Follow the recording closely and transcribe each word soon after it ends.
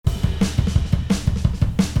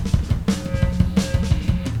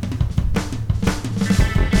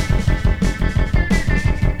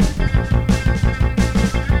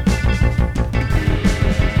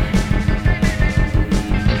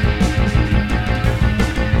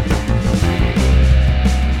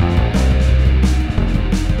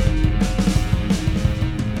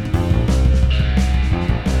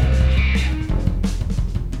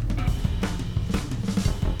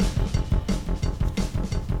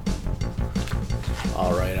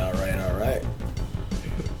All right, all right, all right.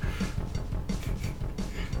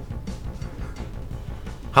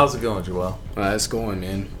 How's it going, Joel? It's going,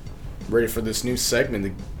 man. Ready for this new segment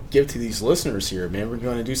to give to these listeners here, man. We're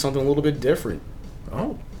going to do something a little bit different.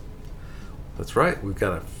 Oh, that's right. We've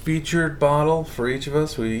got a featured bottle for each of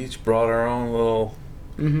us. We each brought our own little...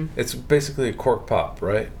 Mm-hmm. It's basically a cork pop,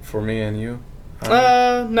 right? For me and you?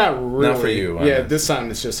 Not really. Not for you. Yeah, this time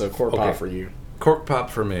it's just a cork pop for you. Cork pop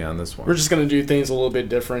for me on this one. We're just going to do things a little bit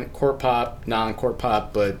different. Cork pop, non-cork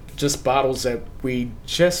pop, but just bottles that we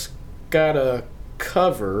just got to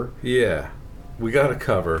cover. Yeah, we got to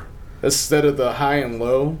cover. Instead of the high and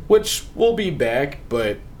low, which will be back,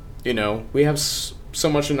 but, you know, we have so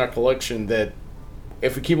much in our collection that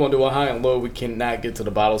if we keep on doing high and low, we cannot get to the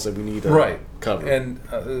bottles that we need to cover. And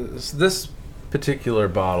this particular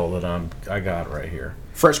bottle that I got right here,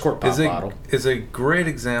 fresh cork pop bottle, is a great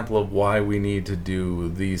example of why we need to do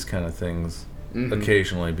these kind of things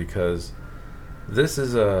occasionally, because this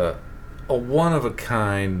is a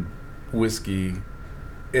one-of-a-kind whiskey,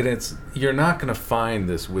 and you're not going to find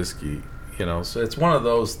this whiskey, you know, so it's one of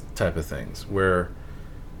those type of things where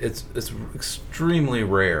it's extremely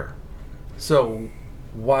rare. So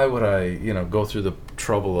why would I, you know, go through the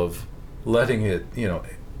trouble of letting it, you know,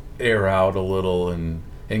 air out a little and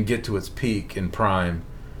get to its peak in prime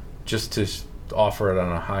just to offer it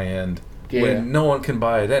on a high end when no one can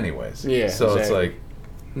buy it anyways. Yeah. So exactly. It's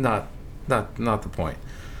like not the point.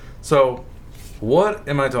 So what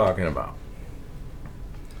am I talking about?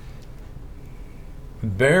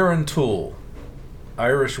 Barantuil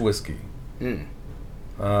Irish whiskey.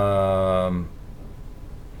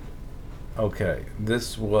 Okay, it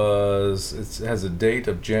has a date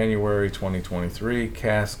of January 2023,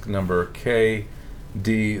 cask number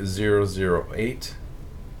KD008.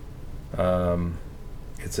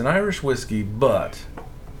 It's an Irish whiskey, but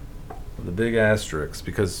with a big asterisk,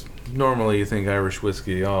 because normally you think Irish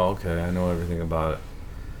whiskey, oh, okay, I know everything about it.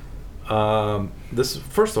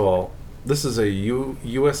 First of all, this is a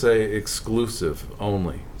USA exclusive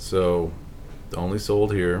only, so only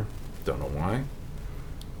sold here. Don't know why.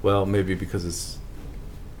 Well, maybe because it's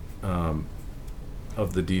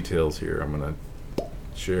of the details here I'm going to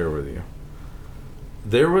share with you.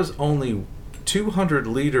 There was only 200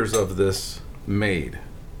 liters of this made.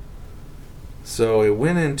 So it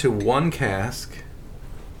went into one cask,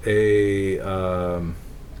 a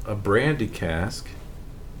brandy cask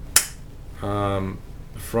from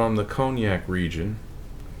the Cognac region.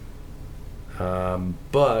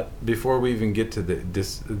 But before we even get to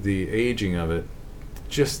the aging of it,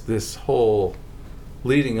 just this whole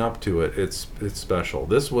leading up to it, it's special.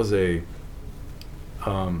 This was a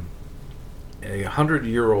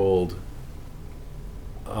 100-year-old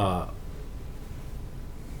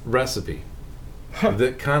recipe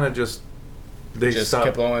that kind of just stopped,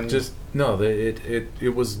 kept on. It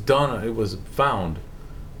was done. It was found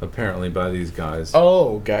apparently by these guys.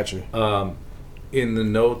 Oh, gotcha. In the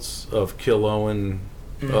notes of Killowen.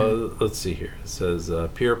 Let's see here. It says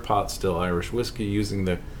pure pot still Irish whiskey using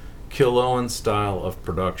the Killowen style of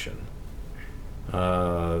production.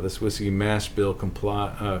 This whiskey mash bill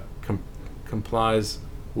complies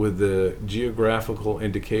with the geographical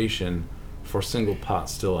indication for single pot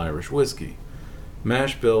still Irish whiskey.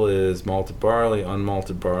 Mash bill is malted barley,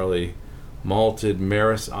 unmalted barley, malted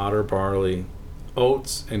Maris Otter barley,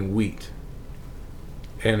 oats, and wheat.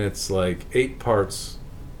 And it's like 8 parts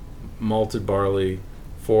malted barley,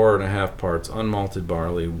 4.5 parts unmalted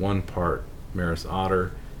barley, 1 part Maris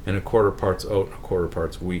Otter, and 1/4 parts oat, and 1/4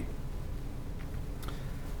 parts wheat.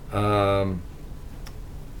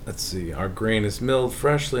 Let's see. Our grain is milled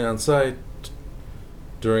freshly on site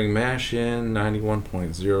during mash-in.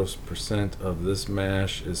 91.0% of this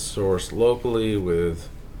mash is sourced locally with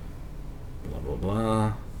blah blah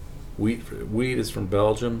blah. Wheat is from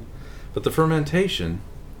Belgium, but the fermentation,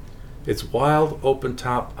 it's wild open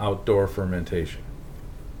top outdoor fermentation.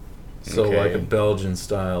 So like a Belgian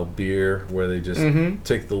style beer where they just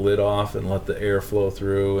take the lid off and let the air flow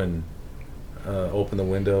through and open the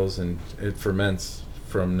windows, and it ferments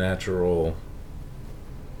from natural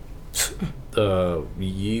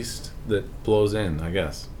yeast that blows in, I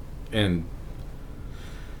guess. And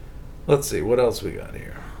let's see, what else we got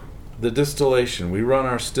here? The distillation. We run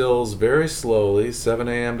our stills very slowly, 7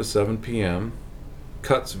 a.m. to 7 p.m.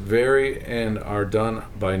 Cuts vary and are done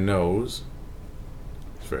by nose.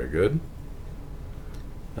 It's very good.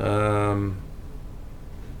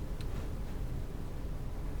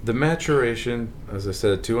 The maturation, as I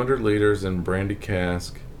said, 200 liters in brandy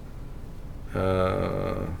cask.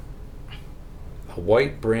 A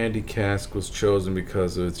white brandy cask was chosen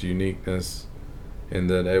because of its uniqueness in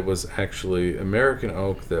that it was actually American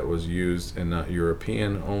oak that was used and not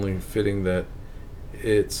European, only fitting that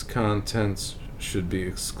its contents should be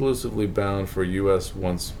exclusively bound for U.S.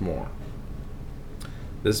 once more.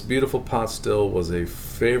 This beautiful pot still was a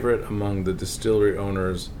favorite among the distillery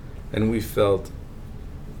owners, and we felt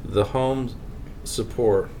the home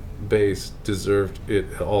support base deserved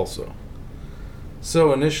it also.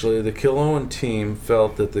 So initially, the Killowen team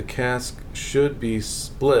felt that the cask should be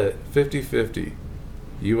split 50-50,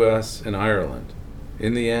 U.S. and Ireland.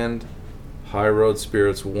 In the end, High Road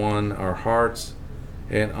Spirits won our hearts,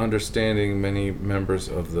 and understanding many members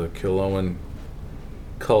of the Killowen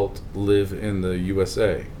cult live in the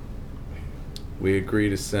USA. We agreed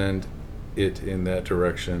to send it in that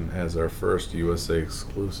direction as our first USA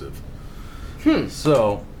exclusive.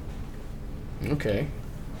 So, okay.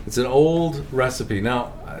 It's an old recipe.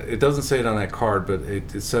 Now, it doesn't say it on that card, but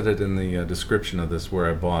it said it in the description of this where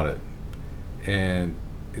I bought it. And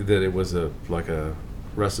that it was a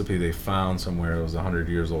recipe they found somewhere. It was 100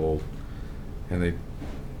 years old. And they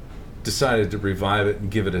decided to revive it and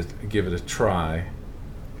give it a try.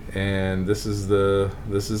 And this is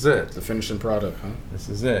it. The finishing product, huh? This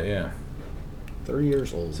is it, yeah. 3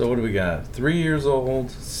 years old. So what do we got? 3 years old,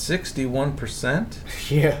 61%?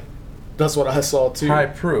 Yeah. That's what I saw too. High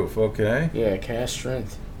proof, okay. Yeah, cask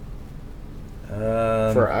strength.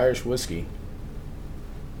 For Irish whiskey.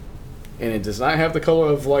 And it does not have the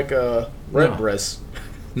color of like a red breast.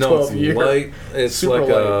 No, it's light. It's super like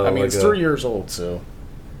light. I mean, it's 3 years old, so.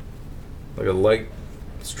 Like a light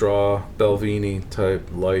straw, Belvini type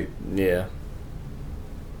light. Yeah.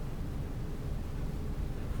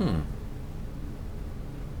 The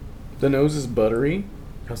nose is buttery.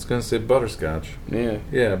 I was going to say butterscotch. Yeah.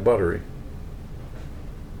 Yeah, buttery.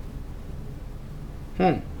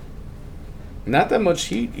 Not that much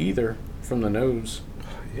heat either from the nose.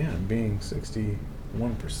 Yeah, being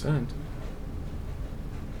 61%.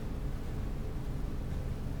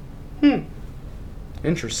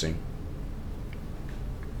 Interesting.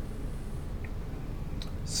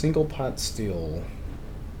 Single pot still.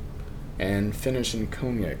 And finish in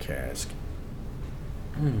cognac cask.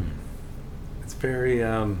 It's very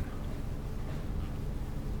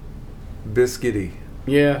biscuity.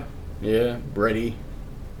 Yeah, bready.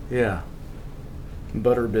 Yeah.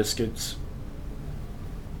 Butter biscuits.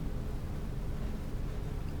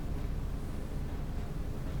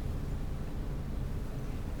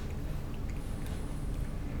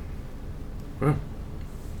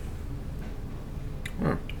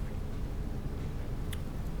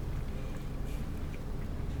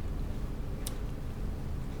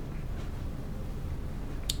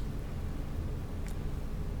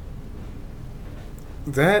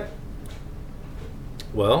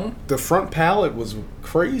 The front palate was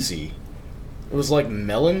crazy. It was like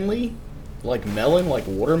melonly, like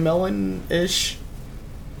watermelon-ish.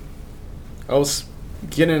 I was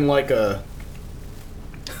getting like a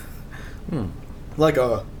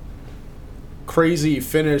crazy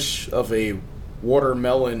finish of a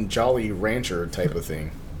watermelon Jolly Rancher type of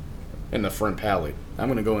thing in the front palate. I'm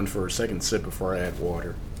gonna go in for a second sip before I add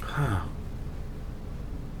water.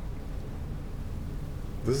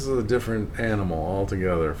 This is a different animal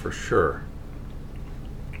altogether, for sure.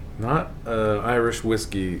 Not Irish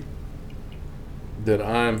whiskey that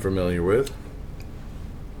I'm familiar with.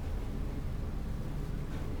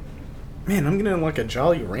 Man, I'm getting like a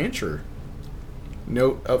Jolly Rancher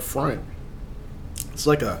note up front. It's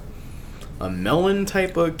like a melon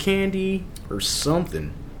type of candy or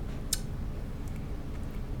something.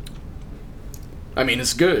 I mean,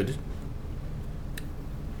 it's good.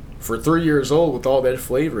 For 3 years old with all that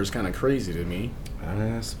flavor is kind of crazy to me.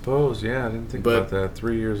 I suppose, yeah. I didn't think about that.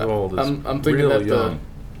 3 years old is I'm thinking real that young.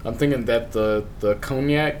 I'm thinking that the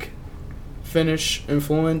cognac finish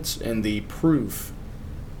influence and the proof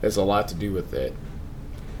has a lot to do with that.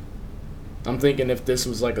 I'm thinking if this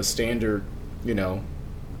was like a standard,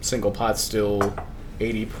 single pot still,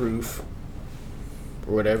 80 proof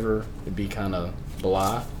or whatever, it'd be kind of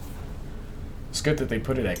blah. It's good that they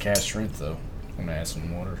put it at cask strength though. I'm gonna add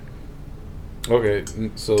some water. Okay,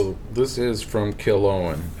 so this is from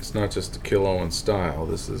Killowen. It's not just the Killowen style.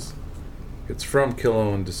 It's from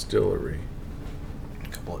Killowen Distillery. A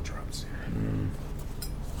couple of drops here.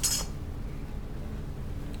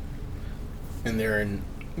 And they're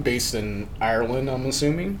based in Ireland, I'm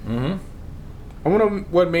assuming. I wonder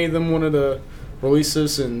what made them want to release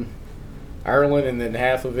this in Ireland and then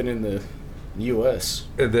half of it in the U.S.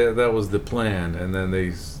 That was the plan, and then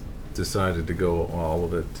they decided to go all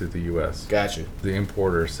of it to the U.S. Gotcha. The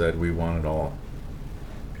importer said we want it all.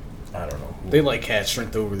 I don't know. They like cask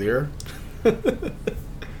strength over there.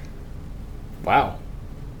 Wow.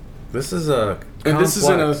 This is a complex. And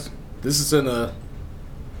this is in a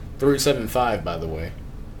 375, by the way.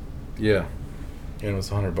 Yeah. And it was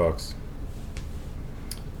 $100.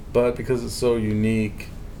 But because it's so unique,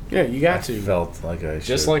 yeah, you got to. Felt like I should.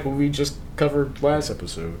 Just like what we just covered last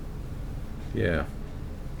episode. Yeah.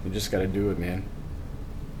 You just got to do it, man.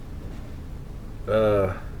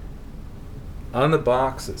 On the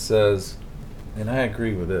box it says, and I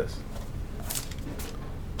agree with this.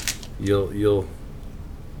 You'll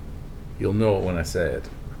know it when I say it.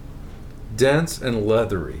 Dense and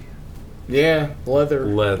leathery. Yeah,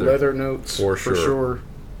 leather notes for sure.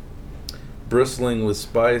 Bristling with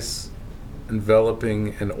spice,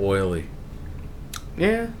 enveloping and oily.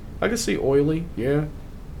 Yeah, I can see oily. Yeah.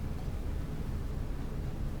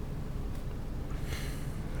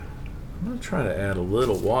 I'm gonna try to add a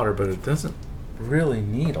little water, but it doesn't really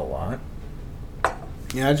need a lot.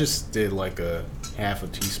 Yeah, I just did like a half a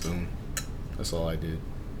teaspoon. That's all I did.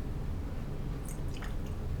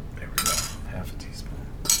 There we go. Half a teaspoon.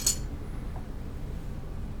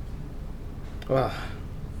 Ah.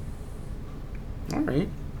 All right.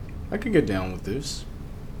 I could get down with this.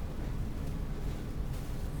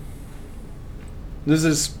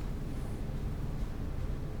 This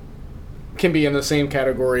can be in the same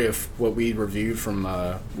category of what we reviewed from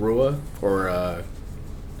Rua or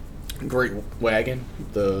Great Wagon,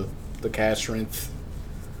 the cast strength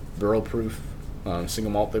barrel proof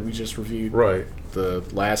single malt that we just reviewed. Right. The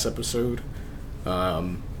last episode.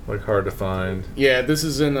 Like hard to find. Yeah, this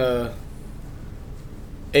is in a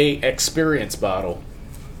experience bottle.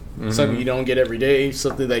 Mm-hmm. Something you don't get every day.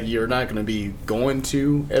 Something that you're not going to be going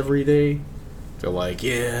to every day. They're like,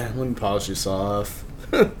 yeah, let me polish this off.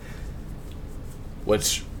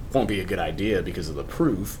 Which won't be a good idea because of the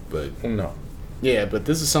proof, but no. Yeah, but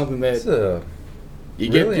this is something that it's you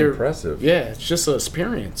really get your, impressive. Yeah, it's just an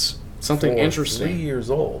experience. Something For interesting. 3 years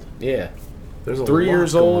old. Yeah. There's a 3 lot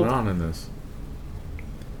years going old. on in this.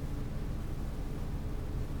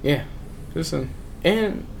 Yeah. Just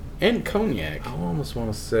and cognac. I almost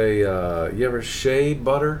want to say, you ever shea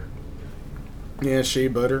butter? Yeah, shea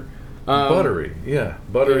butter. Buttery, yeah.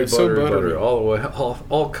 Buttery, yeah, so buttery. all the way,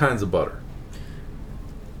 all kinds of butter.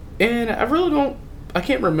 And I really don't, I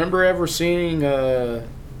can't remember ever seeing, how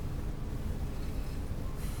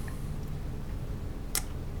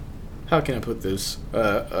can I put this?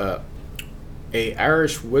 A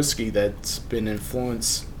Irish whiskey that's been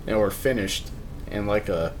influenced or finished in like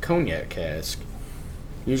a cognac cask.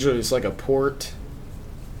 Usually it's like a port.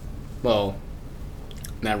 Well,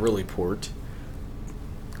 not really port.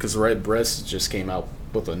 Because Red Breast just came out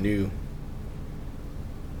with a new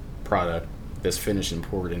product that's finished in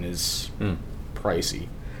port and is pricey.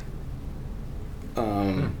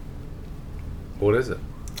 What is it?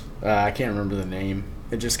 I can't remember the name.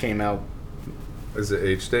 It just came out. Is it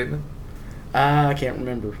age statement? I can't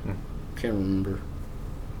remember. Can't remember.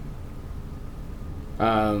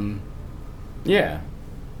 Yeah.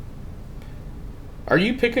 Are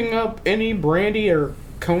you picking up any brandy or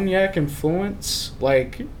cognac influence?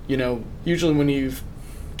 Like, you know, usually when you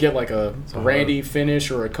get like a brandy finish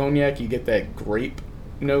or a cognac, you get that grape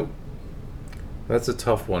note. That's a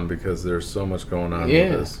tough one because there's so much going on with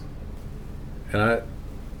this. And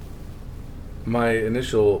my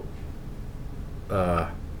initial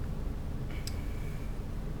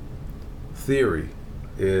theory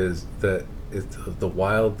is that it's the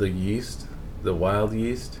wild yeast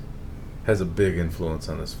has a big influence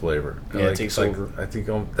on this flavor. Yeah, it takes over. I think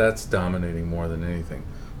that's dominating more than anything.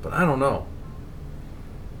 But I don't know.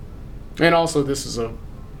 And also, this is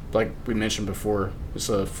like we mentioned before, it's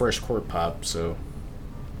a fresh cork pop, so.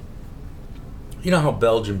 You know how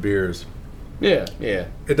Belgian beers. Yeah.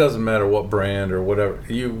 It doesn't matter what brand or whatever.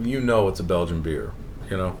 You know it's a Belgian beer,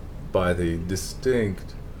 you know, by the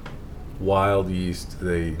distinct wild yeast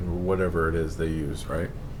whatever it is they use,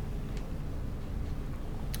 right?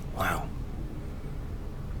 Wow.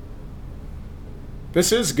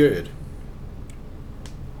 This is good.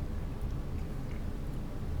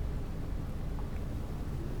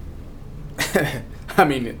 I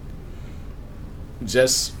mean,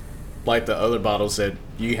 just like the other bottles that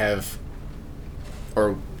you have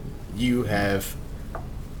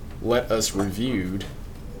let us reviewed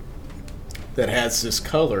that has this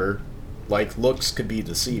color, like looks could be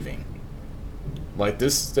deceiving. Like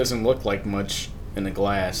this doesn't look like much in the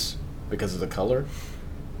glass because of the color,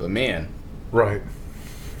 but man. Right.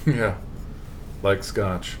 Yeah. Like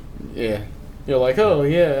scotch. Yeah. You're like, oh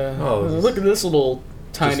yeah. Oh, look at this little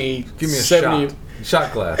tiny. Give me a 70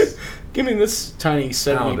 shot glass. Give me this tiny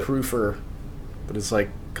 70 Pound it. proofer, but it's like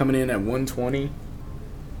coming in at 120.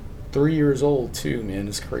 3 years old too, man.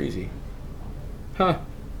 It's crazy. Huh.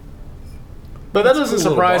 But that doesn't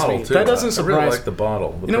surprise me. That doesn't surprise me. I really like the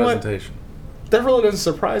bottle, the presentation. That really doesn't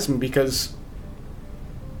surprise me because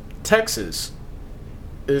Texas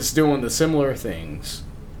is doing the similar things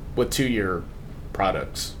with 2-year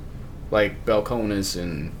products. Like Balcones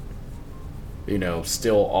and,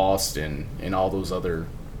 Still Austin and all those other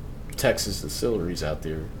Texas distilleries out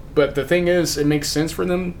there. But the thing is, it makes sense for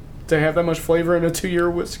them to have that much flavor in a 2-year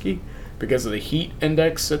whiskey because of the heat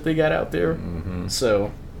index that they got out there. Mm-hmm.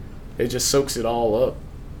 So it just soaks it all up.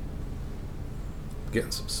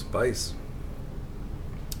 Getting some spice.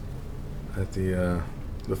 At the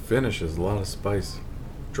finish is a lot of spice.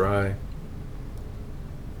 Dry.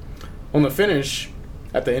 On the finish,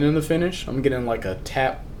 at the end of the finish, I'm getting like a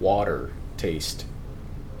tap water taste.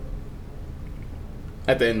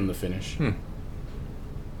 At the end of the finish.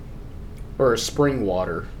 Or a spring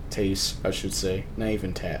water taste, I should say. Not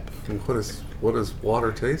even tap. What does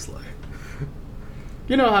water taste like?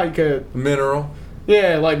 You know how you could... Mineral?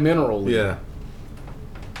 Yeah, like mineral. Yeah.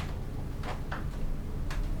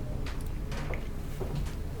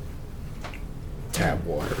 Tap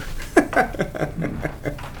water.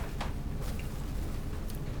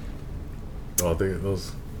 Oh,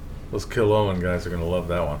 those Killowen guys are going to love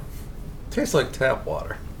that one. Tastes like tap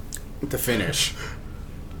water. The finish.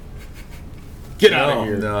 Get out of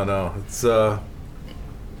here. No. It's,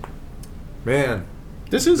 man.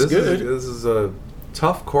 This is good. This is a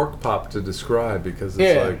tough cork pop to describe because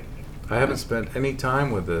it's like, I haven't spent any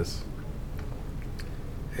time with this.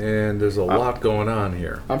 And there's a lot going on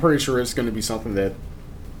here. I'm pretty sure it's going to be something that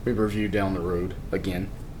we review down the road again.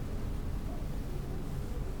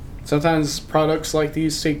 Sometimes products like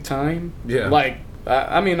these take time. Yeah. Like,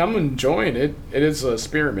 I'm enjoying it. It is an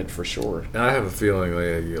experiment for sure. And I have a feeling,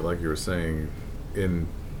 like you were saying, in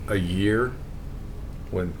a year,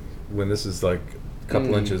 when this is like a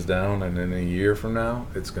couple inches down, and in a year from now,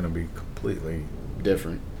 it's going to be completely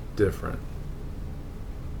different.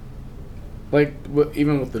 Like,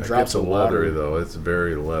 even with the drops of water. Leathery, though. It's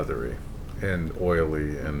very leathery and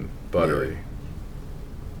oily and buttery.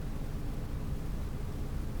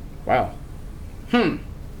 Yeah. Wow.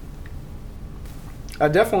 I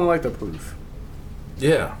definitely like the proof.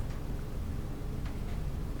 Yeah.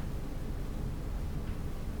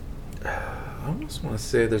 I almost want to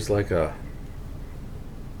say there's like a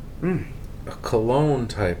cologne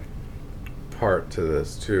type part to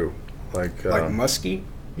this too, like musky.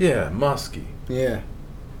 Yeah, musky. Yeah.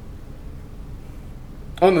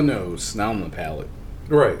 On the nose, not on the palate.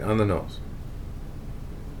 Right, on the nose.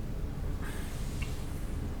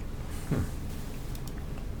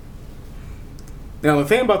 Now, the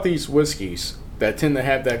thing about these whiskeys that tend to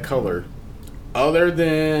have that color, other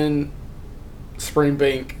than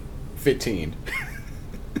Springbank 15,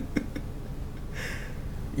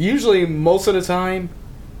 usually most of the time,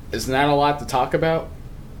 is not a lot to talk about.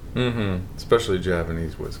 Especially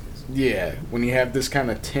Japanese whiskeys. Yeah, when you have this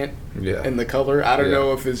kind of tint in the color. I don't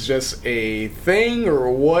know if it's just a thing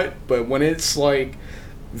or what, but when it's like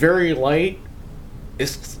very light,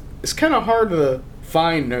 it's kind of hard to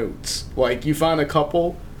find notes. Like, you find a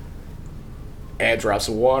couple, add drops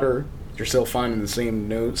of water, you're still finding the same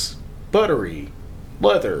notes. Buttery,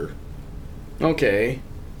 leather, okay,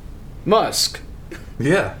 musk.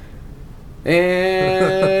 Yeah.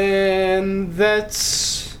 And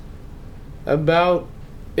that's about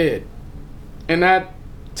it. And not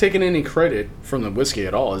taking any credit from the whiskey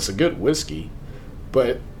at all. It's a good whiskey.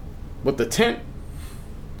 But with the tint,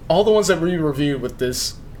 all the ones that we reviewed with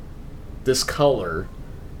this color,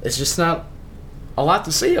 it's just not a lot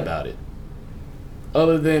to say about it.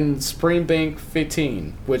 Other than Springbank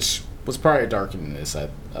 15, which was probably darker than this, I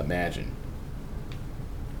imagine.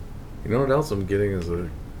 You know what else I'm getting is a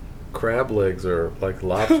crab legs or like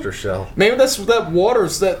lobster shell. Maybe that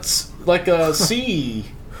water's that's like a sea,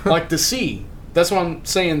 like the sea. That's what I'm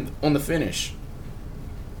saying on the finish.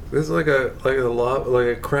 This is like a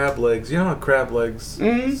crab legs. You know how crab legs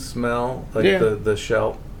smell? Like the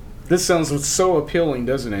shell. This sounds so appealing,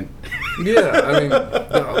 doesn't it? Yeah, I mean,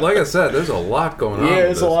 like I said, there's a lot going on. Yeah,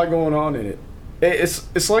 there's a lot going on in it.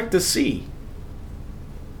 It's like the sea.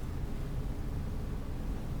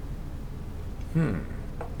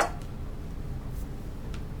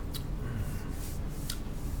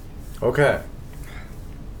 Okay.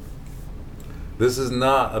 This is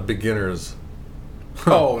not a beginner's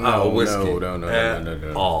whiskey.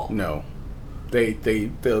 No. All. No.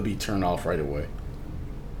 They'll be turned off right away.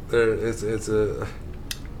 It's a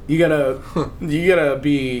you gotta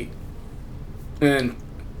be an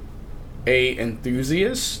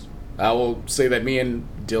enthusiast. I will say that me and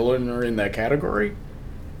Dylan are in that category.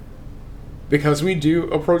 Because we do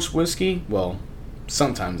approach whiskey, well,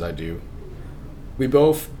 sometimes I do, we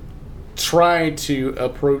both try to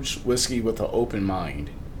approach whiskey with an open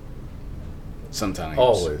mind. Sometimes.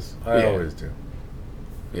 Always. I always do.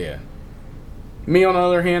 Yeah. Me, on the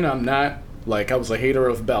other hand, I'm not. Like, I was a hater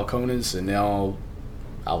of Balcones, and now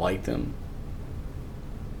I like them.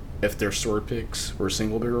 If they're store picks or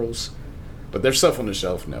single barrels. But their stuff on the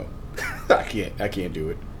shelf, no. I can't do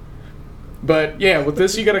it. But, yeah, with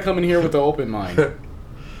this, you got to come in here with an open mind.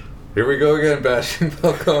 Here we go again, bashing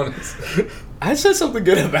Balcones. I said something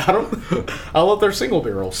good about them. I love their single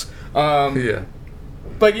barrels. Yeah.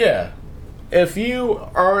 But, yeah. If you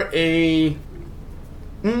are a...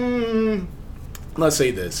 let's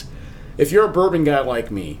say this. If you're a bourbon guy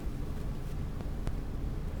like me,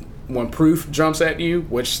 when proof jumps at you,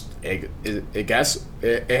 which it has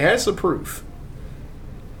the proof,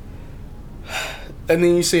 and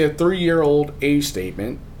then you see a 3-year-old age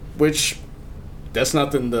statement, which that's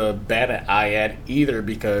nothing to bat an eye at either,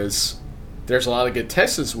 because there's a lot of good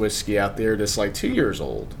Texas whiskey out there that's like 2 years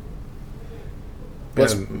old.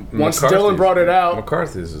 But once Dylan brought it out,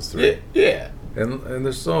 McCarthy's is 3. Yeah. And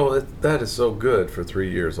that is so good for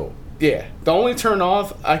 3 years old. Yeah. The only turn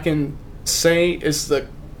off I can say is the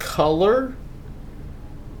color,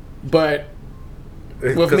 but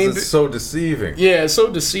because it's so deceiving. Yeah, it's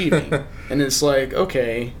so deceiving. And it's like,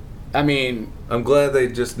 okay, I mean, I'm glad they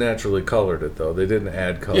just naturally colored it, though. They didn't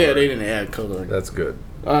add color. Yeah, they didn't add color. That's good.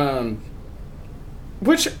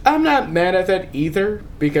 Which I'm not mad at that either,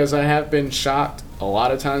 because I have been shocked a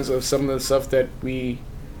lot of times of some of the stuff that we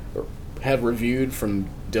have reviewed from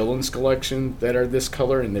Dylan's collection that are this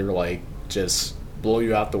color, and they're like just blow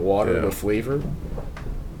you out the water with flavor.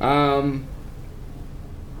 I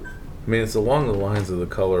mean, it's along the lines of the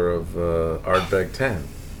color of Ardbeg 10.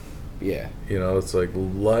 Yeah. You know, it's like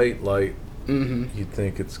light. Mm-hmm. You'd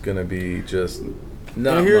think it's going to be just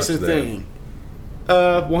not now here's much the there. thing.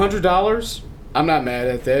 $100, I'm not mad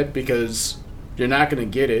at that, because you're not going to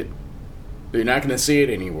get it. You're not going to see it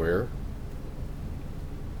anywhere.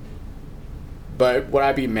 But would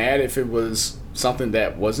I be mad if it was something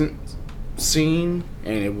that wasn't seen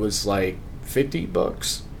and it was like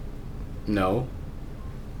 $50? No.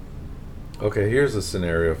 Okay, here's a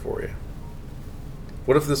scenario for you.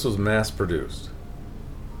 What if this was mass produced?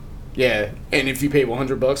 Yeah, and if you pay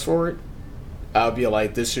 $100 for it, I'll be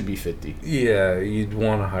like, this should be $50. Yeah, you'd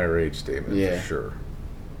want a higher age statement for sure.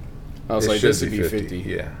 I was like, this would be 50.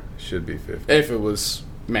 Yeah, it should be 50. If it was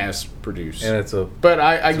mass produced. And it's but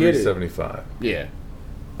I get it. $375. Yeah.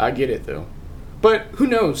 I get it though. But who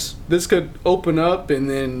knows? This could open up and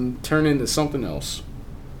then turn into something else.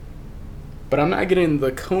 But I'm not getting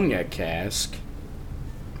the cognac cask.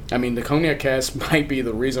 I mean, the cognac cask might be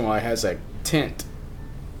the reason why it has that tint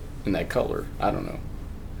and that color. I don't know.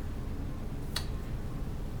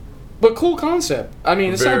 But cool concept. I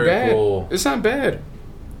mean, it's not bad. Cool. It's not bad.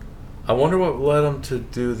 I wonder what led them to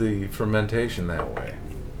do the fermentation that way.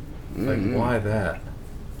 Like, why that?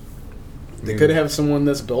 They could have someone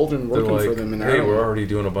that's Belgian working like, for them. And hey, we're already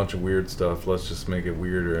doing a bunch of weird stuff. Let's just make it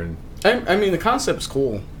weirder. And I mean, the concept's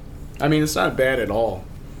cool. I mean, it's not bad at all.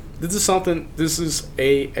 This is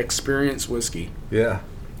a experience whiskey. Yeah.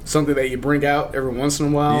 Something that you bring out every once in a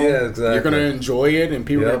while. Yeah, exactly. You're going to enjoy it, and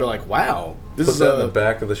people are going to be like, wow. This Put is that in the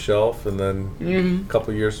back of the shelf, and then a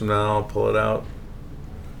couple years from now, I'll pull it out.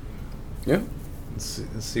 Yeah.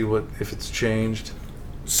 See what if it's changed.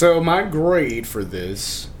 So my grade for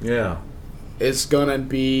this... Yeah. It's going to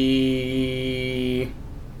be...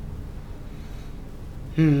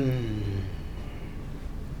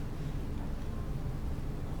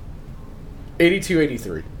 82,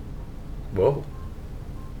 83. Whoa.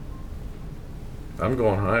 I'm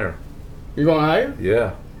going higher. You're going higher?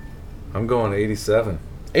 Yeah. I'm going 87.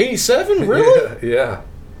 87? Really? Yeah.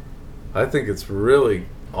 I think it's really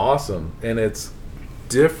awesome, and it's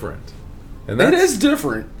different. And it is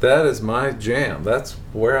different. That is my jam. That's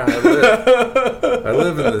where I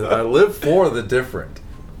live. I live for the different.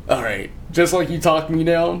 All right. Just like you talked me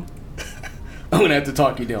down, I'm going to have to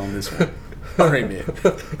talk you down this one. All right, man.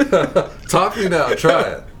 Talk me down. Try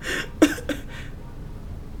it.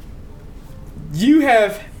 You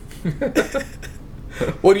have...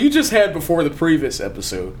 what you just had before the previous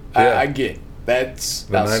episode, yeah. I get. That's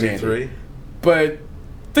the outstanding. 93? But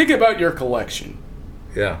think about your collection.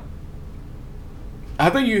 Yeah. I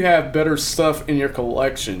think you have better stuff in your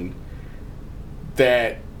collection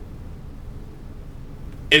that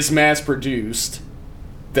is mass-produced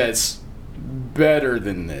that's better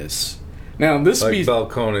than this. Now, this like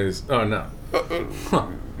Balcones. Oh, no.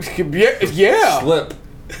 Yeah. Slip.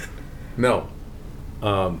 No.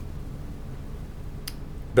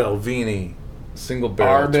 Belvini, single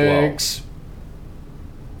barrel 12.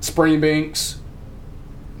 Springbanks.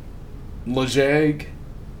 Lejeune.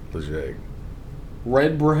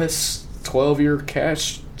 Redbreast 12-year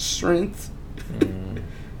cash strength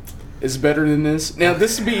is better than this. Now,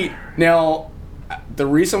 the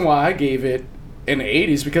reason why I gave it in the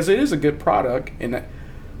 80s, because it is a good product. And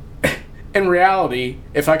in reality,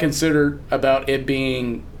 if I consider about it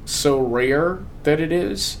being so rare that it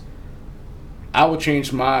is, I would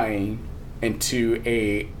change mine into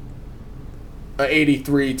a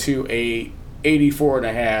 83 to a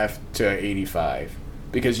 84.5 to a 85.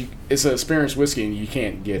 Because it's an experienced whiskey and you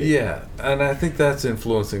can't get it. Yeah, and I think that's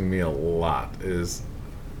influencing me a lot. Is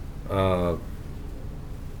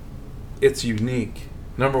it's unique.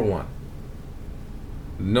 Number one,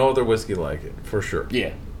 no other whiskey like it, for sure.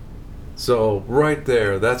 Yeah. So right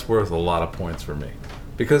there, that's worth a lot of points for me.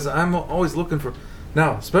 Because I'm always looking for...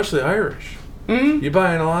 Now, especially Irish. Mm-hmm. You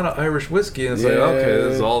buy in a lot of Irish whiskey and it's like, okay,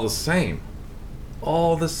 this is all the same.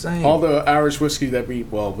 All the same. All the Irish whiskey that we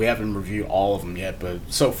haven't reviewed all of them yet, but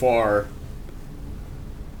so far,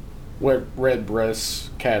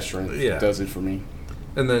 Redbreast cash strength does it for me.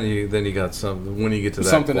 And then you got some, when you get to that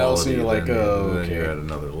something quality, else, and you're like, then you're at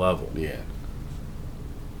another level. Yeah.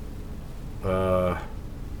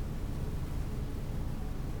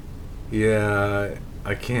 Yeah,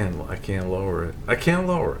 I can't lower it.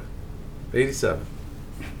 87.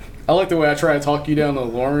 I like the way I try to talk you down to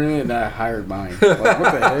lowering it, and I hired mine. Like,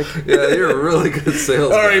 what the heck? Yeah, you're a really good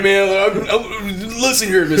salesman. All right, man. Listen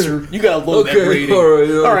here, mister. You got to lower that rating.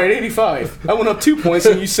 All right, 85. I went up 2 points,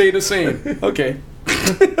 and you say the same. Okay.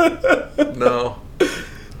 No.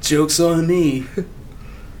 Joke's on me.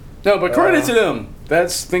 No, but credit to them.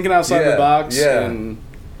 That's thinking outside the box. Yeah.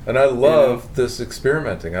 And I love this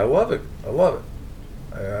experimenting. I love it.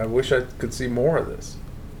 I wish I could see more of this.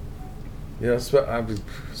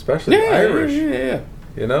 Especially Irish. Yeah.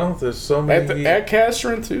 There's so many. At cash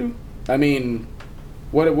strength too. I mean,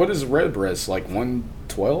 what is Redbreast, like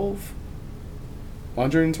 112?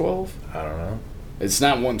 112? I don't know. It's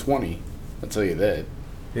not 120. I'll tell you that.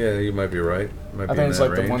 Yeah, you might be right. I think it's like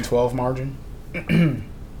range. The 112 margin.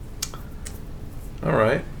 All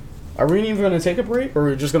right. Are we even going to take a break, or are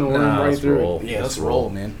we just going to run right through roll. it? Yeah, let's roll,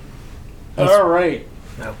 man. All right.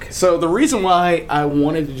 Okay. So the reason why I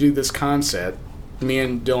wanted to do this concept, me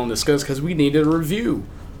and Dylan discussed, because we needed a review.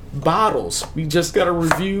 Bottles. We just got to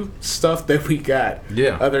review stuff that we got.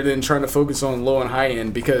 Yeah. Other than trying to focus on low and high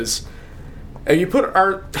end, because if you put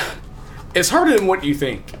it's harder than what you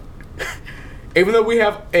think. Even though we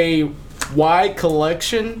have a wide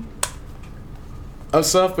collection of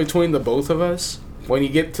stuff between the both of us, when you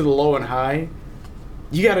get to the low and high,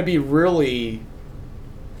 you got to be really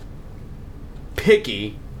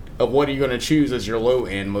picky of what you're going to choose as your low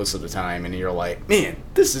end most of the time, and you're like, man,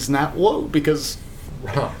 this is not low, because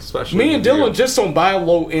especially me and Dylan just don't buy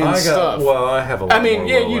low end stuff. Well, I have a lot more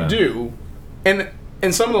you end. Do,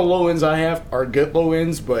 and some of the low ends I have are good low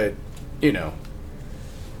ends, but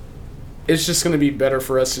it's just going to be better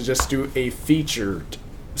for us to just do a featured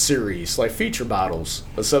series, like feature bottles,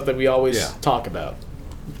 the stuff that we always talk about.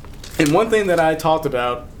 And one thing that I talked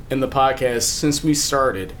about in the podcast since we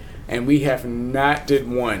started, and we have not did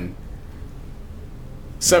one,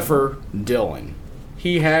 except for Dylan.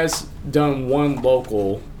 He has done one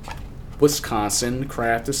local Wisconsin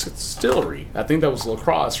craft distillery. I think that was La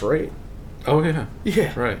Crosse, right? Oh, yeah.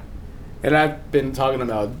 Yeah. Right. And I've been talking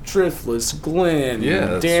about Driftless, Glen,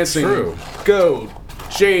 Dancing true. Goat,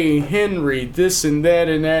 J. Henry, this and that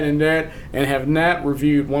and that and that, and have not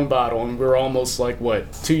reviewed one bottle. And we're almost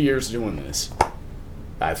 2 years doing this,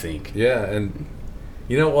 I think. Yeah, and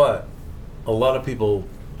you know what? A lot of people,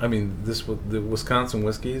 the Wisconsin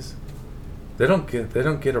whiskeys, they don't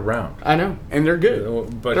get around. I know, and they're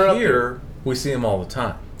good. But they're here, we see them all the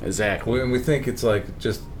time. Exactly. And we think it's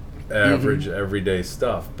just average, everyday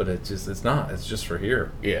stuff, but it's not. It's just for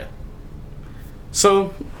here. Yeah.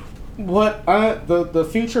 So, the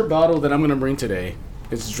future bottle that I'm going to bring today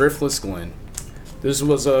is Driftless Glen. This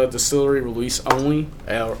was a distillery release only,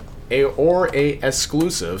 or a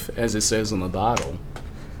exclusive, as it says on the bottle.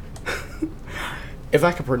 If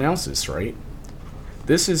I can pronounce this right,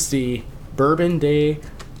 this is the Bourbon de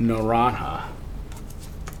Naranja.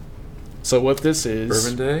 So what this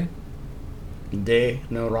is... Bourbon de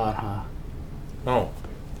Naranja. Oh.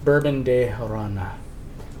 Bourbon de Naranja.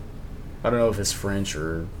 I don't know if it's French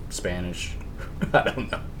or Spanish. I don't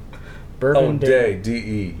know. Bourbon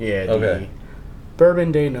D-E. Yeah, D-E. Okay.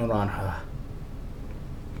 Bourbon de Naranja.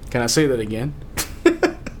 Can I say that again?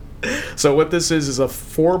 So what this is a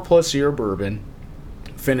 4+ year bourbon,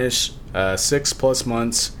 finished 6+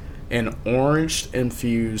 months in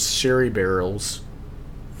orange-infused sherry barrels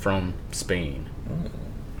from Spain.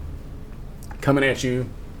 Coming at you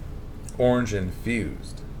Orange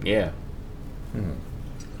infused. Yeah.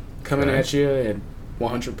 Coming at you at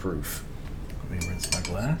 100 proof. Let me rinse my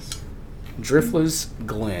glass. Driftless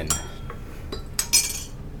Glen.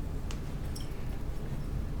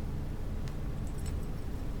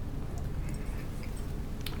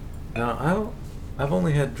 Now, I've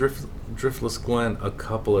only had Driftless Glen a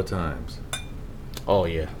couple of times. Oh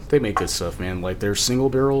yeah, they make good stuff, man. Like their single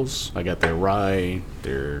barrels, I got their rye,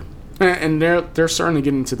 and they're starting to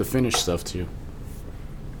get into the finished stuff too.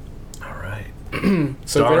 All right.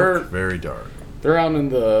 So dark, very dark. They're out in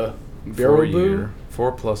the Bourbon.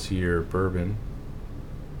 4+ year bourbon.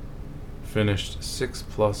 Finished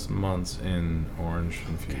 6+ months in orange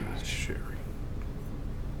infused sherry.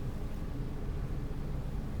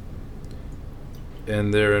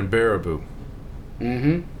 And they're in Baraboo.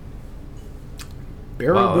 Mm-hmm.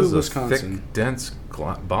 Wow, Baraboo, a Wisconsin. thick, dense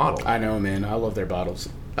bottle. I know, man. I love their bottles.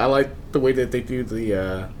 I like the way that they do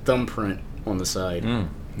the thumbprint on the side.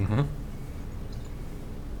 Mm-hmm.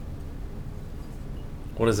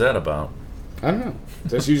 What is that about? I don't know.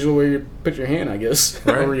 That's usually where you put your hand, I guess,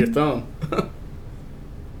 right. over your thumb.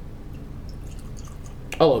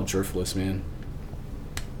 I love Driftless, man.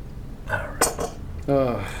 All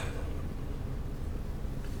right.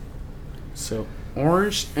 So,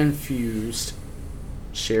 orange infused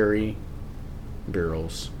sherry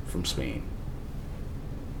barrels from Spain.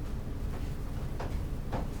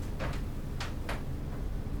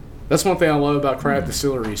 That's one thing I love about craft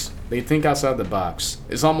distilleries. They think outside the box.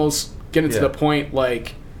 It's almost getting to the point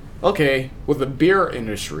like, okay, with the beer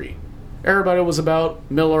industry, everybody was about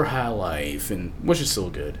Miller High Life, and which is still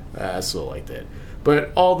good. I still like that.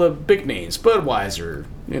 But all the big names, Budweiser,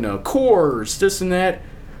 Coors, this and that,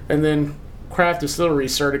 and then craft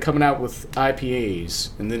distilleries started coming out with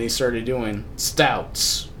IPAs, and then they started doing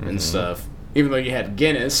stouts and stuff. Even though you had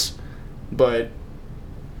Guinness, but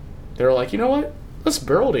they were like, you know what? Let's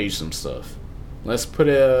barrel age some stuff. Let's put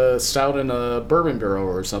a stout in a bourbon barrel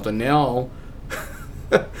or something. Now,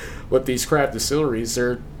 with these craft distilleries,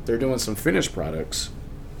 they're doing some finished products,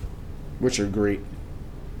 which are great.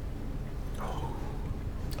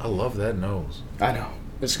 I love that nose. I know.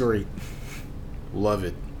 It's great. Love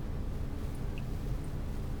it.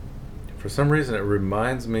 For some reason, it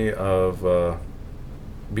reminds me of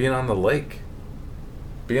being on the lake,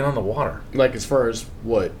 being on the water. Like as far as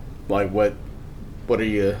what? Like what do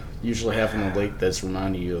you usually have on the lake that's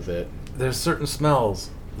reminding you of that? There's certain smells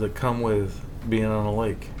that come with being on a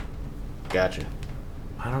lake. Gotcha.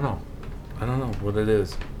 I don't know what it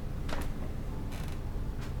is.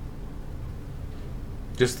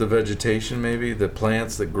 Just the vegetation, maybe. The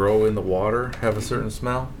plants that grow in the water have a certain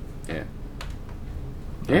smell. Yeah.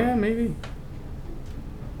 Yeah, maybe.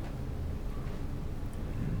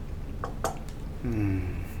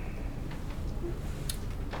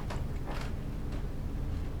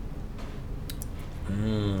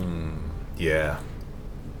 Yeah.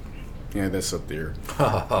 Yeah, that's up there.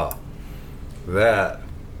 That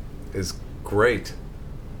is great.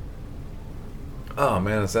 Oh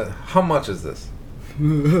man, how much is this?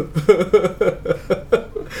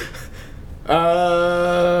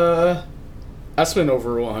 I spent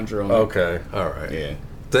over 100 on it. Okay, all right. Yeah.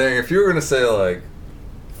 Dang, if you were gonna say like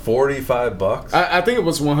 $45, I think it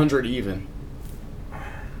was 100 even.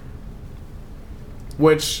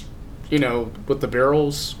 Which, with the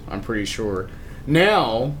barrels, I'm pretty sure.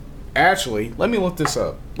 Now, actually, let me look this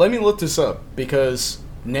up. Because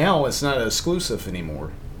now it's not exclusive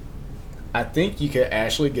anymore. I think you could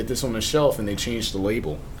actually get this on the shelf and they changed the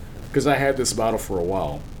label. Because I had this bottle for a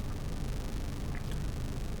while.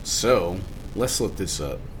 So, let's look this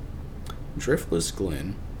up. Driftless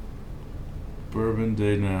Glen. Bourbon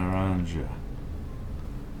de Naranja.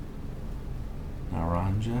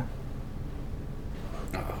 Naranja?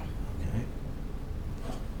 Oh. Okay.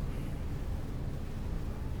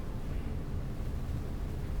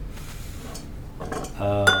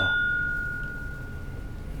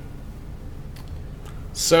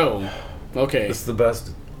 So, okay. This is the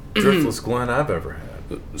best Driftless Glen I've ever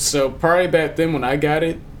had. So, probably back then when I got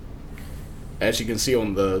it, as you can see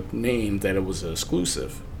on the name, that it was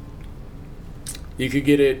exclusive. You could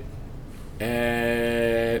get it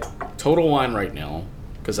at Total Wine right now,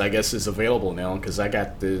 because I guess it's available now, because I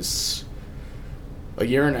got this a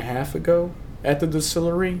year and a half ago at the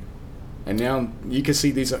distillery. And now you can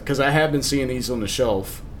see these, because I have been seeing these on the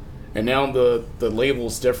shelf, and now the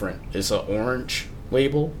label's different. It's an orange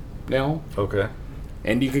label now. Okay.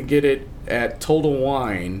 And you can get it at Total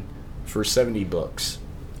Wine for $70.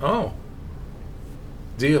 Oh.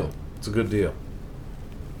 Deal. It's a good deal.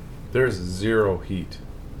 There's zero heat.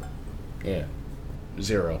 Yeah.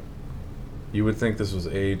 0. You would think this was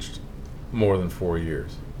aged more than 4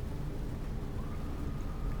 years.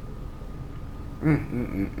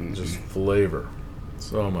 Just flavor.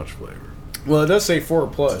 So much flavor. Well, it does say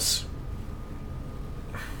 4+.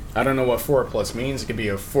 I don't know what 4+ means. It could be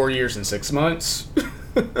a 4 years and 6 months.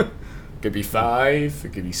 It could be 5.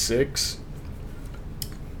 It could be 6.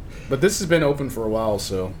 But this has been open for a while,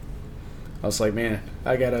 so I was like, man,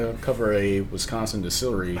 I gotta cover a Wisconsin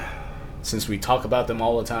distillery since we talk about them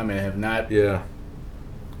all the time and have not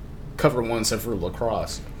covered one except for La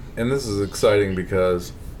Crosse. And this is exciting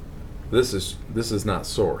because this is not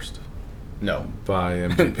sourced. No. By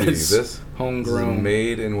MGP. This homegrown. Is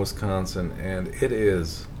made in Wisconsin, and it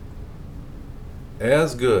is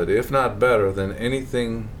as good, if not better, than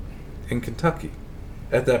anything in Kentucky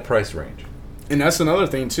at that price range. And that's another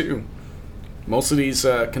thing, too. Most of these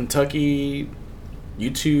Kentucky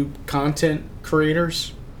YouTube content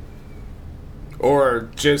creators, or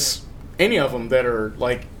just any of them that are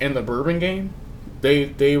like in the bourbon game,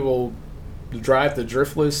 they will drive the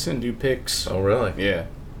Driftless and do picks. Oh, really? Yeah.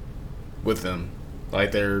 With them.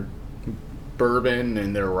 Like their bourbon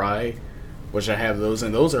and their rye, which I have those,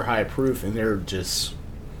 and those are high proof, and they're just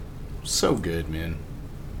so good, man.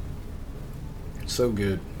 So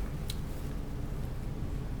good.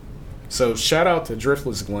 So shout out to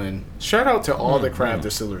Driftless Glen. Shout out to all the craft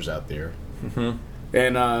distillers out there. Mm-hmm.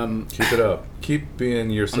 And keep it up. Keep being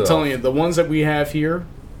yourself. I'm telling you, the ones that we have here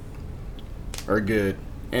are good.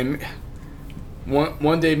 And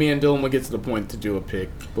one day, me and Dylan will get to the point to do a pick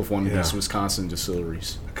with one of these Wisconsin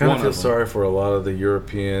distilleries. I kind of feel sorry for a lot of the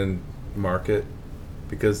European market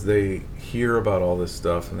because they hear about all this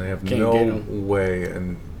stuff and they have no way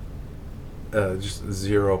and just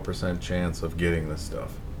 0% chance of getting this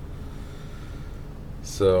stuff.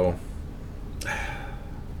 So,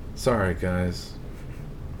 sorry guys,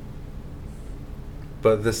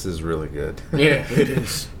 but this is really good. Yeah, it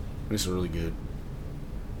is. It's really good.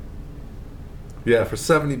 Yeah, for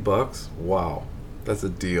 $70, wow, that's a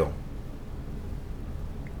deal.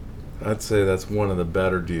 I'd say that's one of the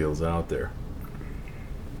better deals out there.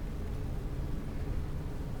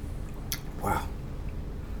 Wow.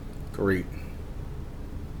 Great.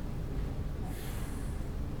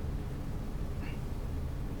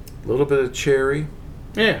 A little bit of cherry.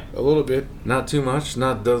 Yeah, a little bit. Not too much.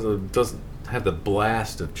 Doesn't have the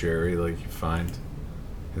blast of cherry like you find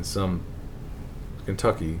in some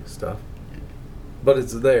Kentucky stuff. But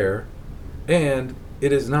it's there, and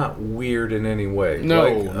it is not weird in any way. No,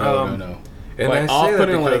 like, no. And like, I say I'll that put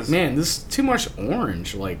in because, like, man, this is too much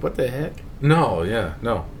orange. Like, what the heck? No.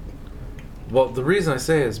 Well, the reason I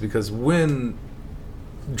say it is because when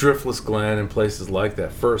Driftless Glen and places like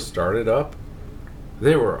that first started up,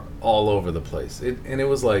 they were all over the place. And it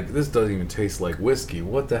was like, this doesn't even taste like whiskey.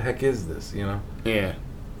 What the heck is this, you know? Yeah.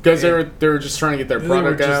 Because they were just trying to get their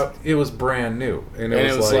product out. It was brand new. And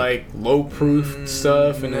it was like low proof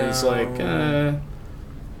stuff. And it was like...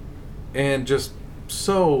 And just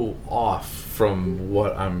so off from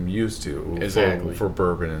what I'm used to for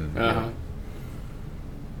bourbon. And, you know.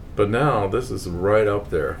 But now, this is right up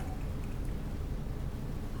there.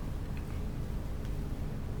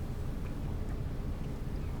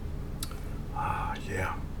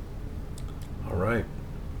 Yeah. All right.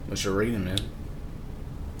 What's your rating, man?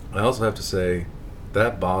 I also have to say,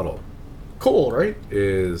 that bottle... Cool, right?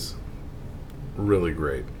 ...is really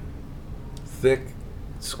great. Thick,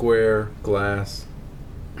 square, glass,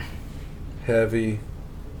 heavy.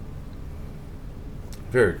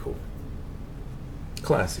 Very cool.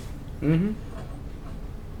 Classy. Mm-hmm.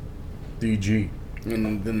 DG.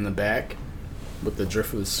 And then the back with the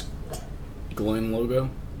Driftless Glen logo.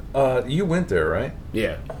 You went there, right?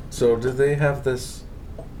 Yeah. So did they have this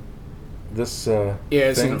yeah,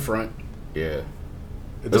 it's thing? in the front. Yeah.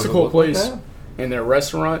 It's a cool place. Like and their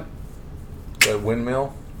restaurant. That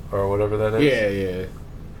windmill or whatever that is. Yeah.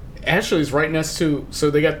 Actually, it's right next to.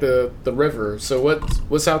 So they got the river. So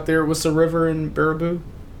what's out there? What's the river in Baraboo?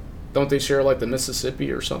 Don't they share like the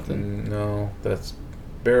Mississippi or something? No, that's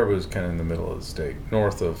Baraboo's kind of in the middle of the state,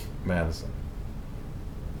 north of Madison.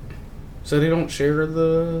 So they don't share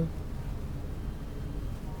the.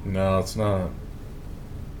 No, it's not.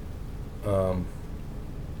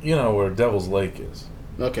 You know where Devil's Lake is.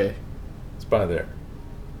 Okay. It's by there.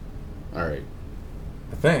 All right.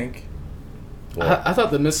 I think. Well, I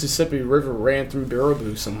thought the Mississippi River ran through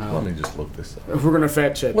Baraboo somehow. Let me just look this up. We're gonna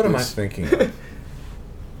fact check. What am I thinking of?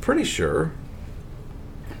 Pretty sure.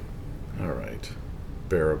 All right.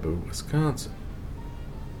 Baraboo, Wisconsin.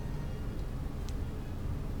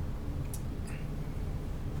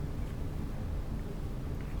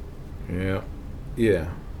 Yeah.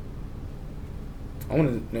 I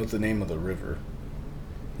want to know the name of the river.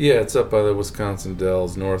 Yeah, it's up by the Wisconsin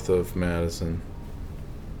Dells, north of Madison.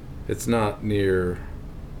 It's not near...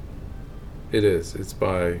 It is. It's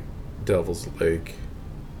by Devil's Lake.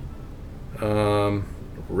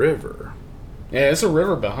 River. Yeah, it's a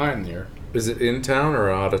river behind there. Is it in town or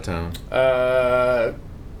out of town?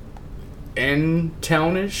 In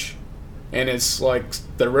townish. And it's like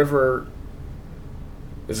the river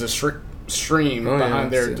is a stream behind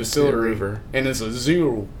their distillery. And there's a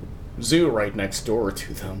zoo right next door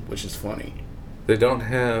to them, which is funny. They don't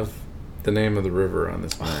have the name of the river on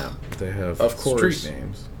this map. They have street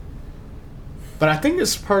names. But I think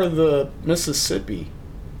it's part of the Mississippi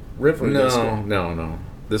River. No.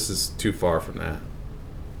 This is too far from that.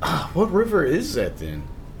 What river is that then?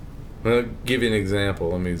 I'll give you an example.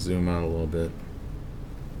 Let me zoom out a little bit.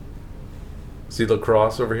 See La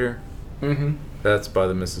Crosse over here? Mm-hmm. That's by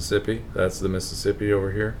the Mississippi. That's the Mississippi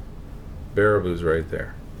over here. Baraboo's right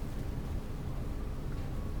there.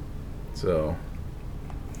 So...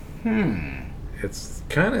 It's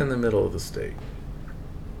kind of in the middle of the state.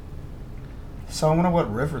 So I wonder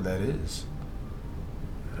what river that is.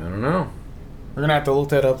 I don't know. We're going to have to look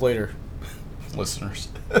that up later, listeners.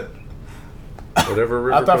 Whatever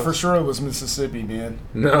river. I thought for sure it was Mississippi, man.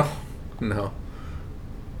 No.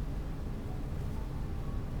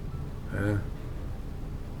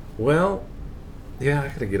 Well, yeah, I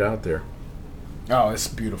gotta get out there. Oh, it's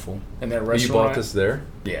beautiful. And that restaurant. You bought this there?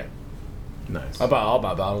 Yeah. Nice. I bought all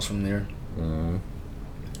my bottles from there.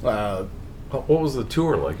 What was the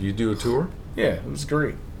tour like? You do a tour? Yeah, it was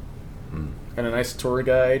great. Had a nice tour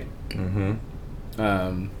guide. Me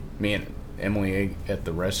and Emily at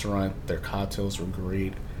the restaurant. Their cocktails were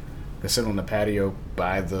great. They sit on the patio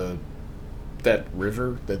by that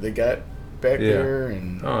river that they got back there,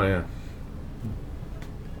 and oh yeah,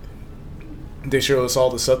 they show us all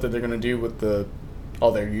the stuff that they're gonna do with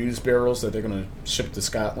all their used barrels that they're gonna ship to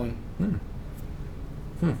Scotland.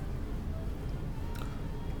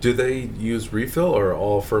 Do they use refill or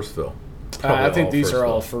all first fill? I think these are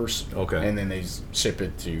all first. Okay. And then they ship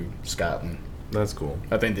it to Scotland. That's cool.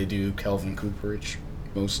 I think they do Kelvin Cooperage,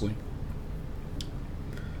 mostly.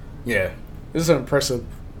 Yeah. This is an impressive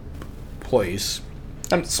place.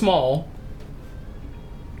 Small,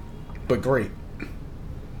 but great.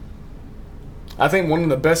 I think one of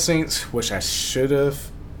the best things, which I should have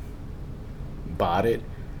bought it,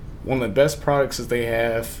 one of the best products that they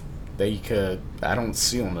have that I don't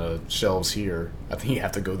see on the shelves here. I think you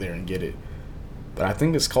have to go there and get it. But I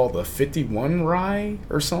think it's called the 51 Rye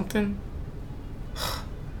or something.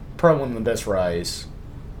 Probably one of the best ryes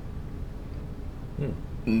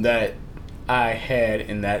that I had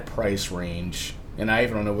in that price range. And I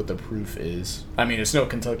even don't know what the proof is. I mean, it's no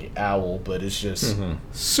Kentucky Owl, but it's just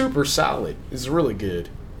super solid. It's really good.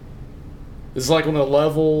 It's like on a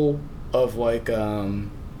level of like, oh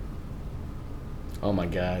my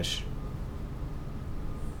gosh.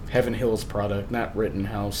 Heaven Hills product, not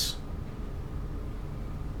Rittenhouse.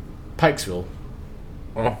 Pikesville.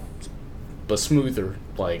 Oh. But smoother.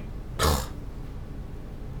 Like,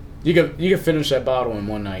 you can finish that bottle in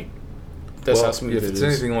one night. That's how smooth it is. If it's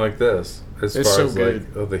anything like this, as far as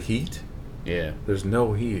like the heat, there's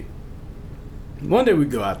no heat. One day we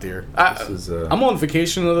go out there. I'm on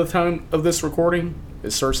vacation at the time of this recording.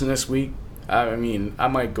 It starts next week. I mean, I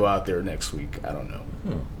might go out there next week. I don't know.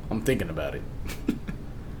 I'm thinking about it.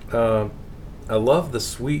 I love the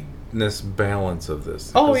sweetness balance of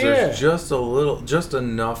this. Oh yeah, there's just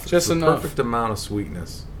enough, perfect amount of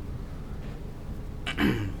sweetness.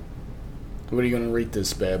 What are you gonna rate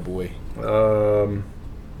this bad boy? For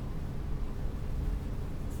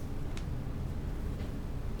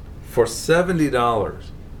 $70.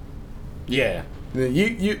 Yeah,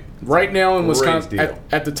 you right now in Wisconsin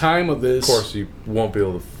at the time of this. Of course, you won't be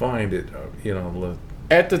able to find it.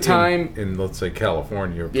 At the time in let's say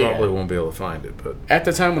California, you probably won't be able to find it. But at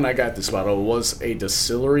the time when I got this bottle, it was a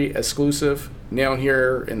distillery exclusive. Now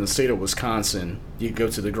here in the state of Wisconsin, you go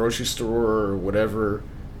to the grocery store or whatever,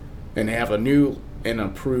 and they have a new and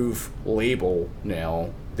approved label now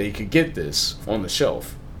that you could get this on the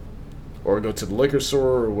shelf, or go to the liquor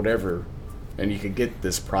store or whatever, and you could get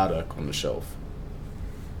this product on the shelf.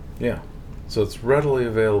 Yeah, so it's readily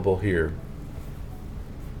available here,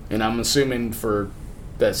 and I'm assuming for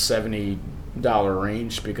that $70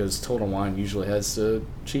 range, because Total Wine usually has the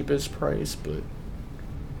cheapest price, but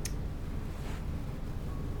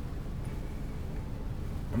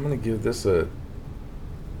I'm gonna give this a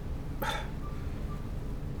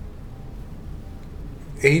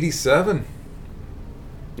 87.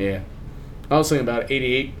 Yeah, I was thinking about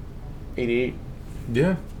 88.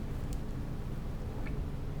 Yeah,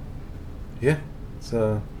 it's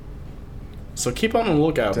So keep on the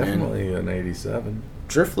lookout, Definitely man. An 87.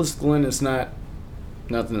 Driftless Glen is not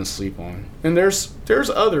nothing to sleep on. And there's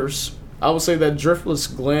others. I would say that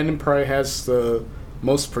Driftless Glen probably has the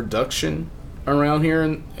most production around here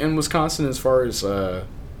in Wisconsin as far as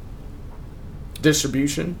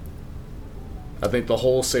distribution. I think the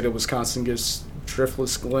whole state of Wisconsin gets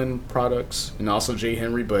Driftless Glen products, and also J.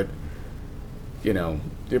 Henry, but, you know,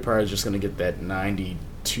 they're probably just going to get that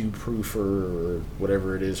 92 proofer or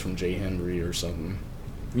whatever it is from J. Henry or something.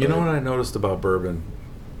 You know what I noticed about bourbon?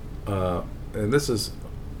 And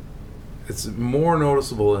it's more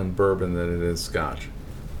noticeable in bourbon than it is scotch,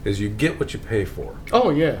 is you get what you pay for. Oh,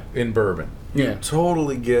 yeah. In bourbon. Yeah. You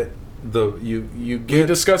totally get you get... We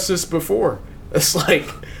discussed this before. It's like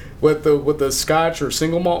with the scotch or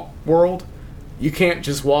single malt world, you can't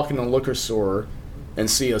just walk in a liquor store and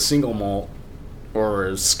see a single malt or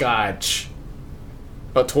a scotch,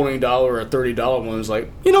 a $20 or a $30 one. It's like,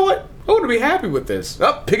 you know what? I want to be happy with this.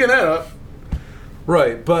 Oh, picking that up.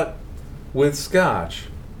 Right, but with scotch,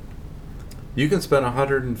 you can spend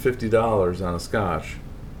 $150 on a scotch,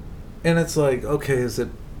 and it's like, okay, is it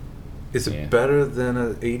better than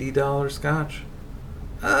an $80 scotch?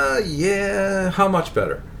 Yeah. How much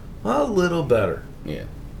better? A little better. Yeah.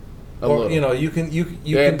 You know, you can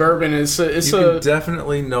bourbon is you can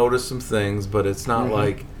definitely notice some things, but it's not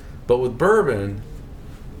like. But with bourbon,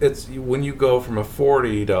 it's when you go from a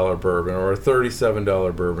 $40 bourbon or a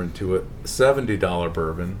 $37 bourbon to a $70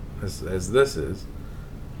 bourbon, as this is.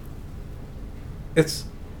 It's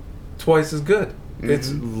twice as good.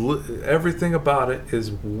 It's everything about it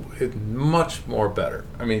is much more better.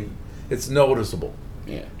 I mean, it's noticeable.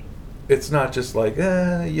 Yeah. It's not just like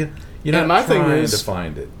you're not my trying thing is, to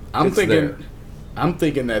find it. I'm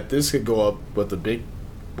thinking that this could go up with the big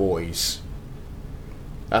boys.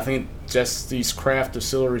 I think just these craft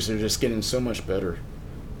distilleries are just getting so much better.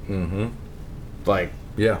 Mm-hmm. Like,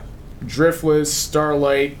 yeah, Driftless,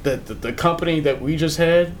 Starlight, the company that we just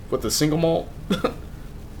had with the single malt.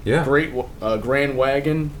 Yeah. Grand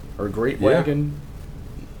Wagon or Great Wagon.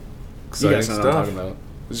 Exciting you guys know stuff. What I'm talking about.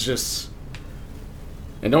 It's just,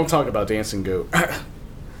 and don't talk about Dancing Goat.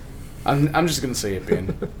 I'm just gonna say it,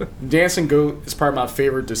 Ben. Dancing Goat is probably my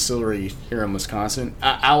favorite distillery here in Wisconsin.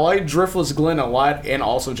 I like Driftless Glen a lot, and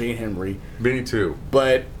also J. Henry. Me too.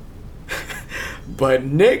 But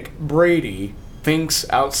Nick Brady thinks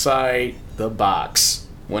outside the box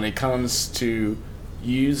when it comes to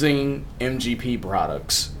using MGP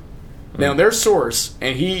products. Now, their source,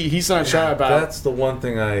 and he's not shy about. That's the one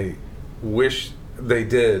thing I wish they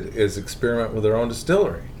did is experiment with their own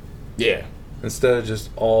distillery. Yeah. Instead of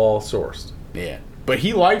just all sourced. Yeah. But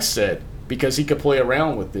he likes it because he could play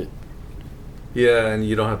around with it. Yeah, and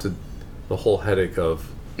you don't have to the whole headache of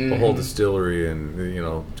the whole distillery and, you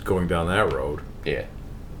know, going down that road. Yeah.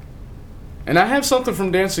 And I have something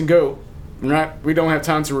from Dancing Goat. We don't have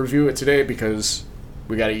time to review it today because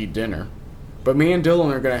we got to eat dinner. But me and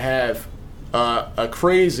Dylan are going to have a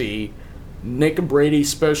crazy Nick Brady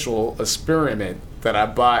special experiment that I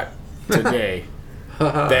bought today.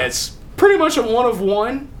 That's pretty much a one of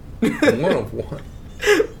one. One of one.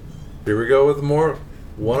 Here we go with more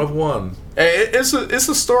one of one. It's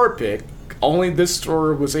a store pick. Only this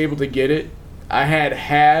store was able to get it. I had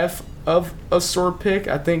half of a store pick.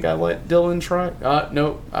 I think I let Dylan try.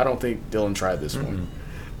 No, I don't think Dylan tried this one.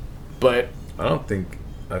 But I don't think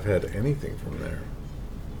I've had anything from there.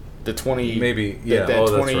 The 20 maybe yeah that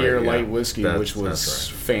 20-year right, light whiskey, which was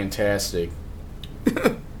fantastic.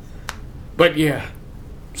 But yeah,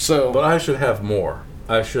 so. But I should have more.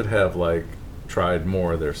 I should have tried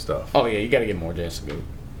more of their stuff. Oh yeah, you got to get more Dancing Goat.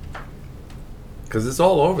 Because it's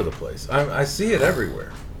all over the place. I see it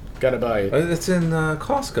everywhere. Got to buy it. It's in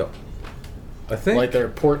Costco, I think. Like their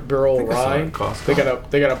port barrel rye. Costco.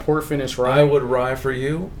 They got a port finish rye. I would rye for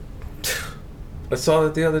you. I saw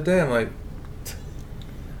that the other day. I'm like,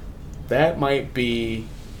 that might be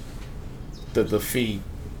the defeat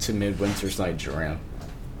to Midwinter's Night Dram.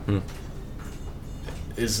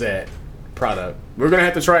 Is that product? We're gonna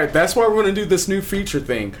have to try it. That's why we're gonna do this new feature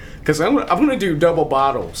thing. Because I'm gonna do double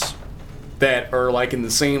bottles that are like in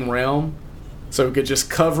the same realm, so we could just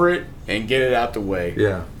cover it and get it out the way.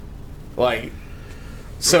 Yeah.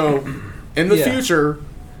 So in the future,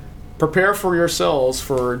 prepare for yourselves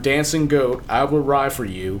for Dancing Goat. I Will Rye for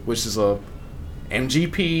You, which is a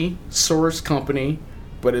MGP source company,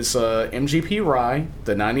 but it's a MGP rye,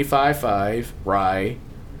 the 95.5 rye,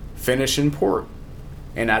 finish in port,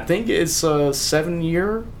 and I think it's a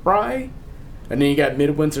 7-year rye. And then you got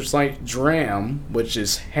Midwinter's Night Dram, which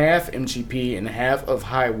is half MGP and half of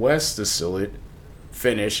High West distillate,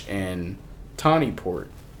 finish in tawny port.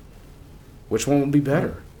 Which one would be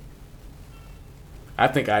better? I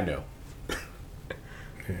think I know.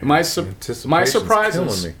 My surprises.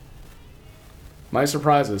 Killing me. My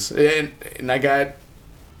surprises. And I got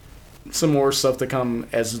some more stuff to come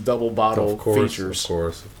as double bottle features.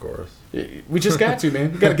 Of course. We just got to,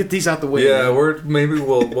 man. We got to get these out the way. Yeah, what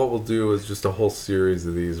we'll do is just a whole series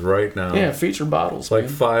of these right now. Yeah, feature bottles. It's like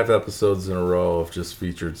 5 episodes in a row of just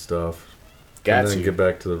featured stuff. And then get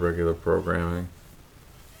back to the regular programming.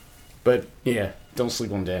 But yeah, don't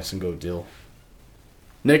sleep on Dance and Go Dill.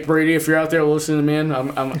 Nick Brady, if you're out there listening, man,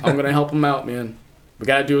 I'm gonna help him out, man. We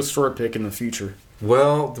gotta do a store pick in the future.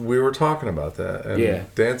 Well, we were talking about that. And yeah.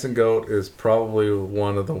 Dancing Goat is probably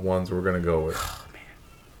one of the ones we're gonna go with. Oh man,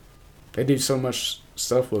 they do so much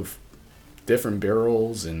stuff with different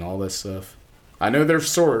barrels and all that stuff. I know their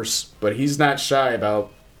source, but he's not shy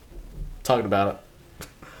about talking about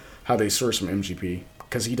how they source from MGP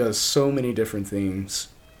because he does so many different things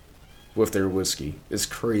with their whiskey. It's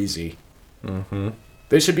crazy. Mm-hmm.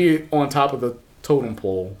 They should be on top of the totem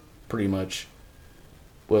pole, pretty much,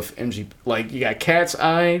 with MGP. Like, you got Cat's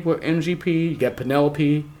Eye with MGP, you got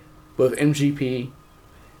Penelope with MGP,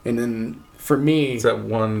 and then, for me... Is that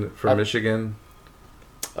one from Michigan?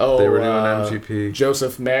 Oh, they were doing MGP.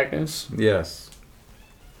 Joseph Magnus? Yes.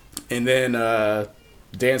 And then,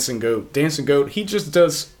 Dancing Goat. Dancing Goat, he just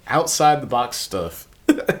does outside-the-box stuff.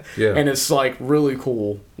 Yeah. And it's, like, really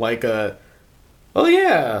cool. Like, oh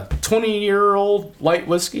yeah, 20-year-old light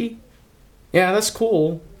whiskey. Yeah, that's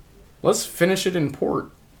cool. Let's finish it in port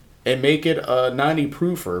and make it a 90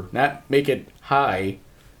 proofer, not make it high.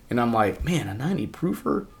 And I'm like, man, a 90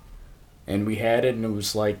 proofer? And we had it, and it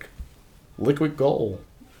was like liquid gold.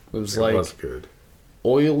 It was good.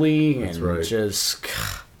 Oily that's and right. just.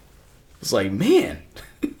 It's like, man.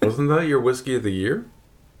 Wasn't that your whiskey of the year?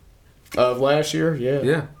 Of last year, yeah.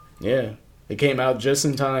 Yeah. Yeah. It came out just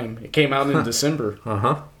in time. It came out in December.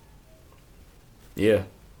 Uh-huh. Yeah.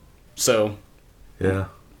 So. Yeah.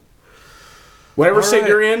 Whatever state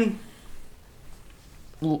you're in,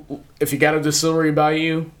 if you got a distillery by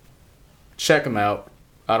you, check them out.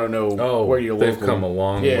 I don't know where you're local. They've come a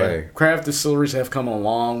long way. Craft distilleries have come a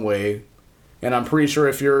long way. And I'm pretty sure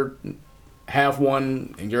if you have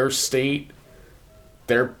one in your state,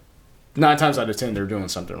 they're 9 times out of 10, they're doing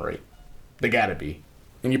something right. They gotta be.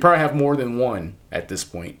 And you probably have more than one at this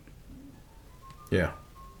point. Yeah.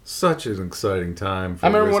 Such an exciting time for I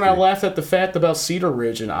remember whiskey. when I laughed at the fact about Cedar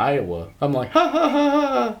Ridge in Iowa. I'm like, ha ha ha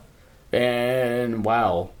ha. And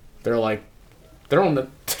wow. They're on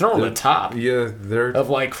the top. Yeah, of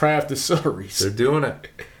like craft distilleries. They're doing it.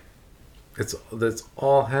 That's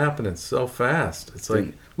all happening so fast. It's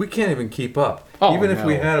like we can't even keep up. Even if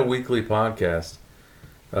we had a weekly podcast,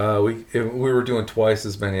 we were doing twice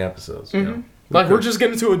as many episodes. Mm-hmm. You know? We're just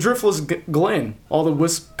getting to a Driftless Glen. All the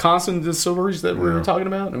Wisconsin distilleries that we were talking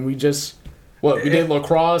about, and we just we did La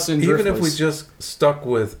Crosse and Driftless. Even if we just stuck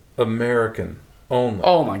with American only.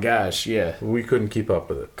 Oh my gosh, yeah. We couldn't keep up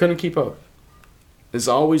with it. Couldn't keep up. There's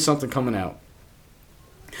always something coming out.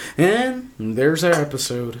 And there's our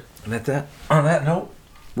episode. And on that note,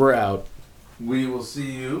 we're out. We will see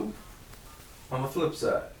you on the flip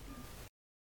side.